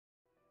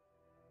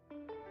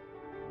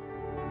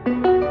If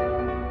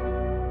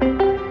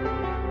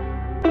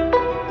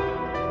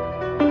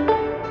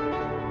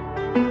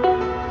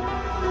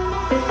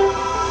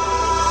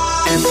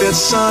it's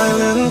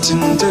silent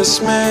in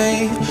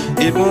dismay,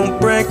 it won't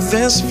break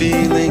this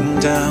feeling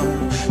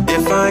down.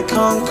 If I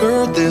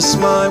conquer this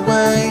my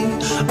way,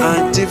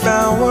 I'd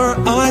devour,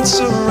 I'd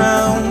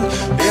surround.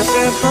 If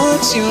it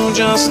hurts you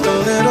just a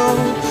little,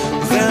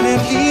 then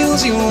it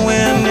heals you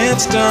when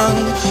it's done.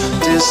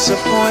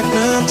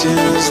 Disappointment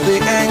is the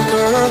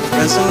anchor,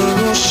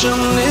 resolution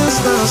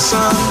is the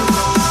sun.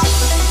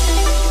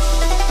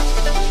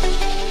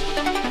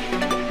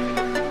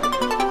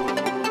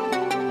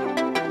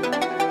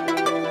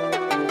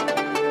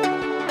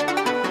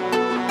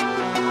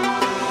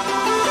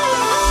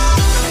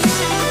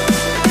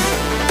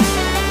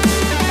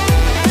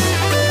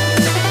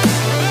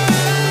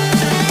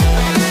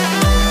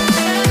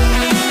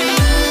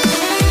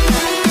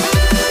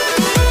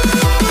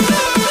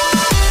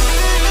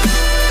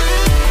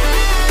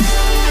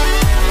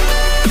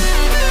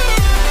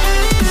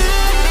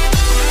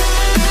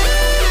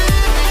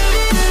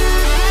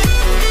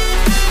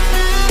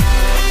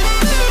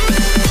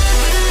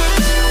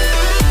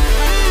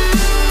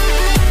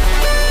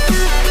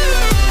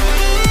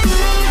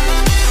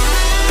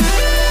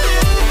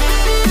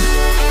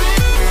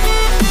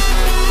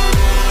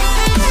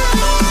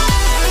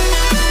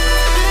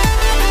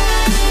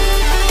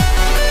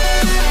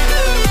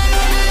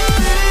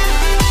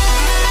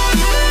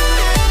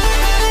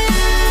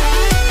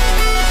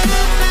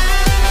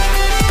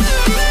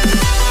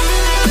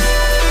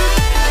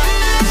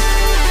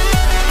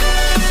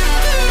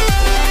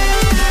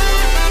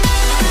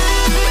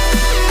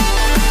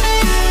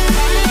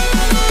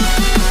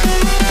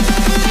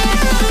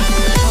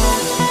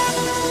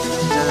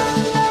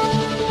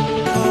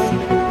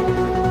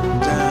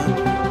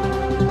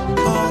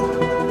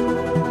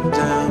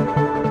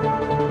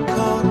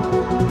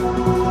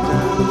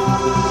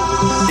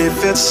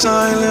 If it's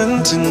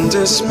silent in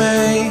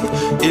dismay,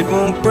 it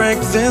won't break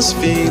this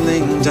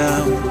feeling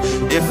down.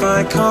 If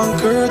I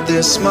conquered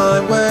this my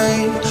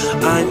way,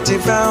 I'd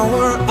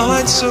devour,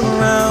 I'd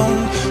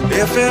surround.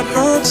 If it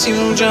hurts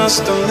you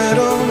just a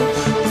little,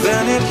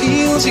 then it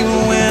heals you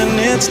when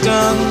it's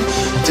done.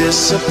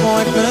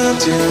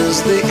 Disappointment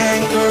is the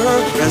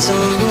anchor,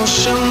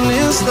 resolution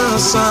is the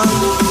sun.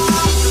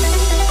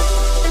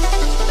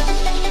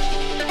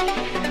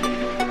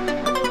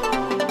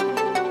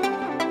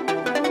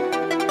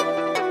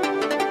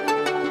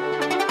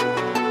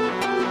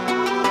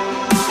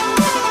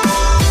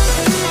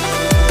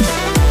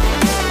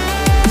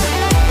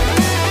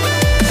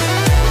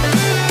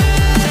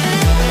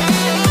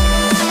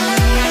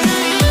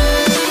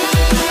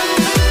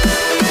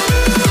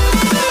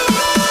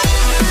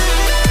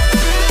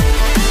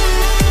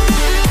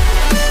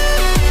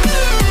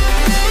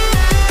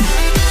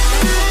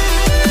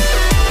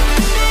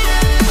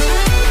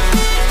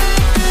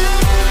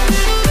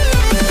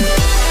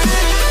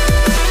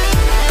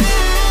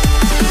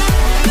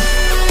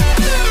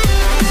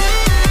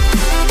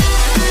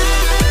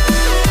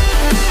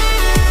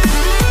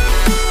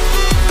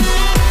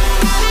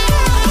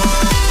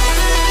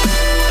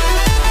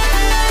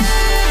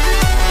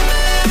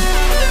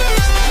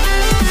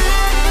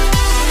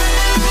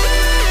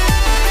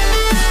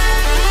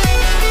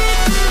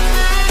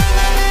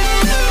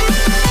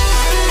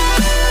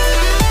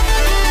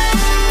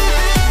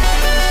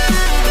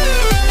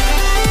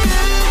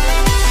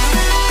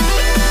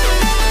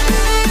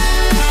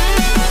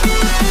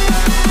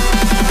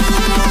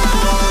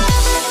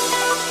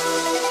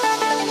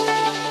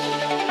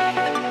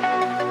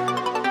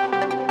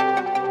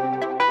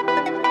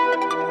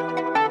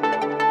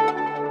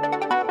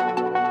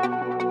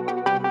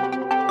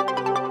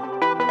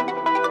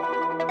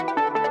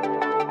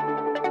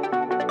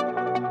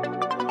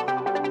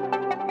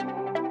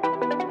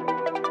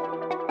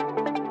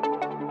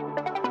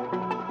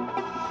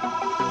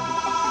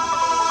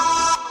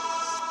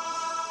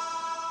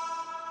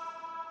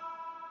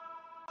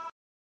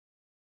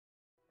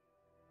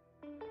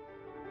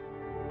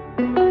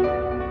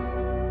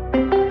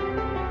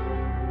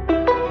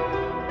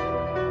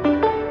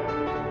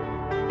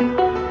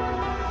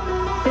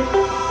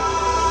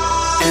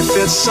 If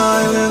it's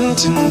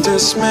silent in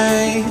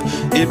dismay,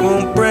 it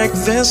won't break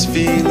this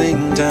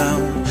feeling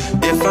down.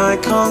 If I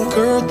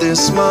conquered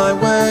this my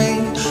way,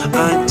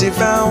 I'd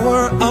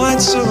devour,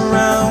 I'd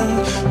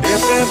surround.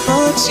 If it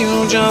hurts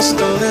you just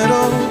a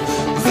little,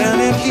 then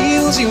it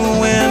heals you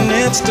when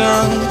it's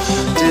done.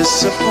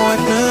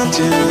 Disappointment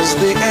is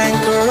the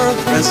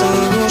anchor,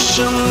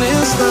 resolution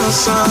is the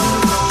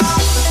sun.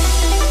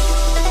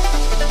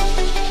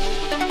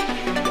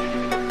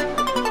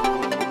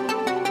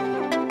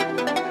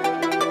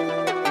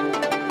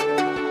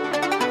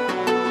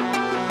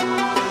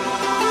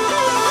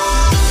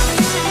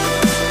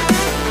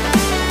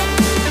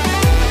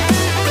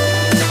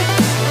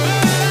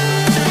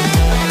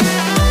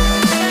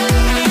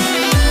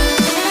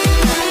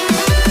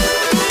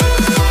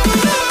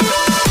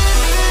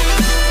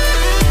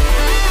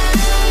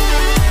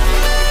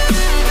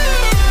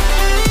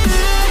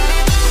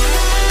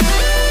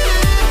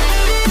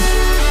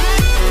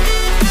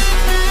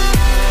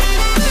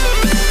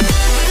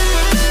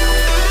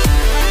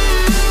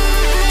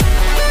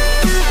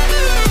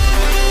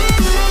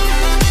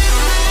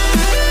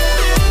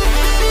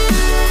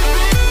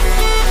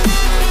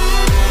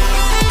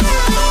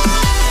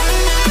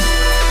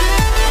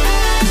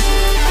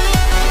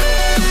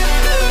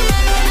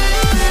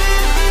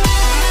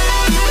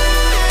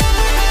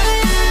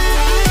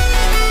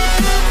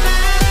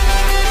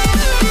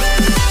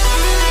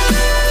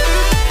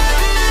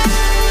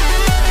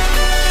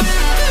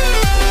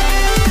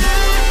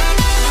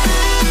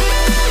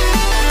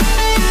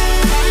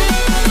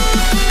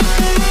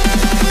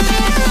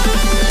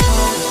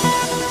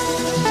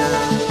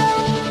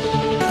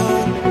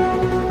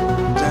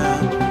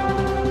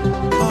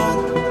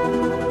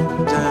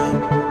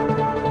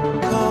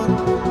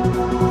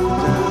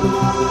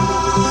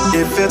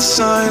 it's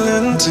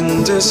silent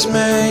in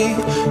dismay,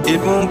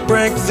 it won't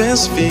break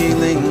this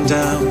feeling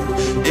down.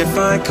 If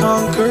I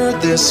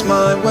conquered this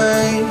my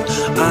way,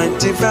 I'd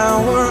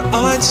devour,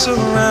 I'd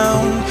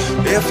surround.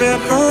 If it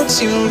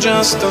hurts you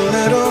just a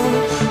little,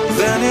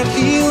 then it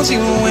heals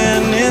you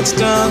when it's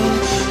done.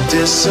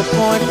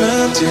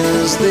 Disappointment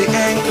is the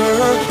anchor,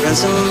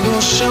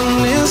 resolution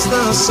is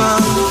the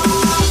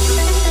sun.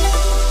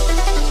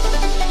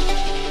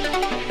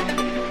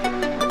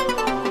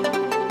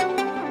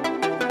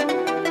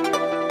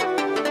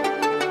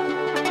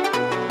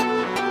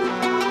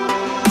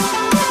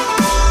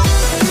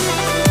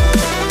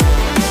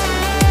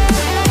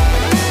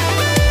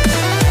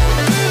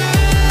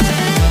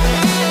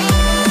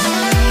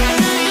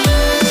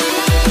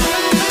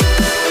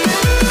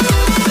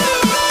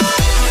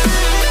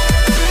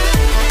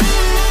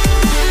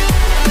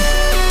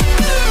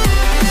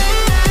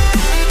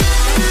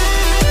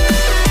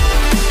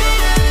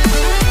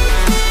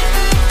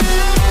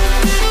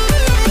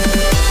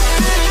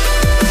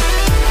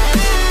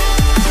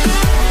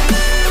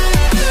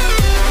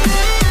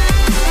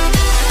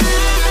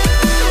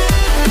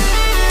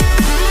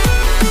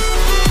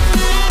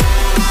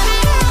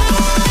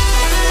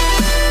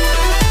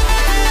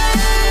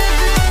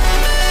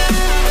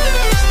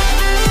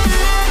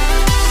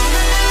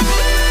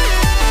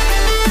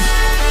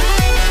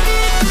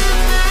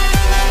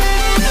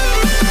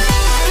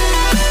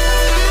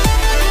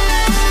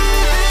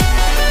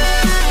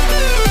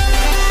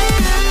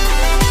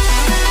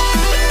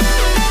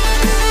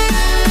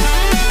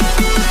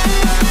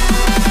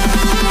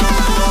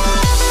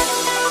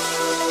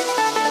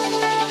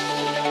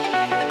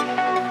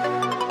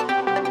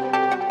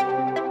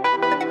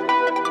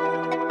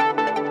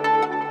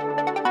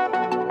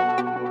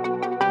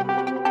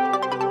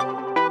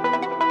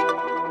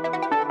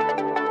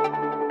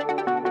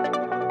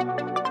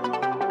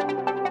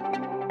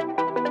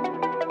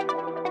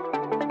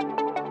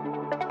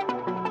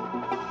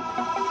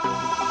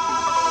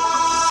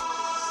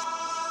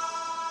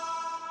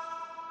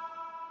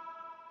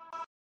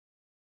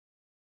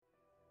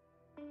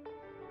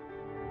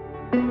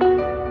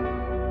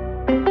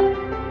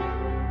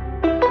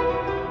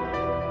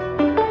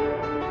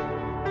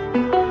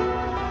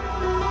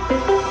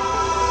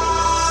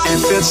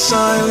 If it's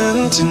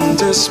silent in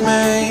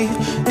dismay,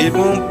 it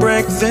won't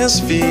break this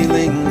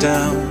feeling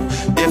down.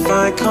 If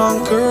I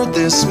conquered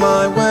this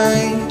my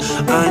way,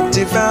 I'd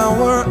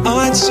devour,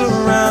 I'd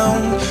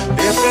surround.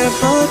 If it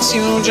hurts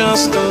you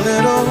just a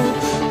little,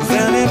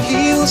 then it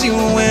heals you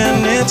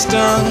when it's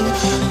done.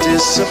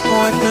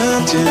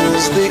 Disappointment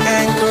is the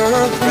anchor,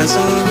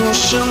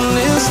 resolution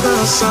is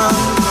the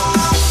sun.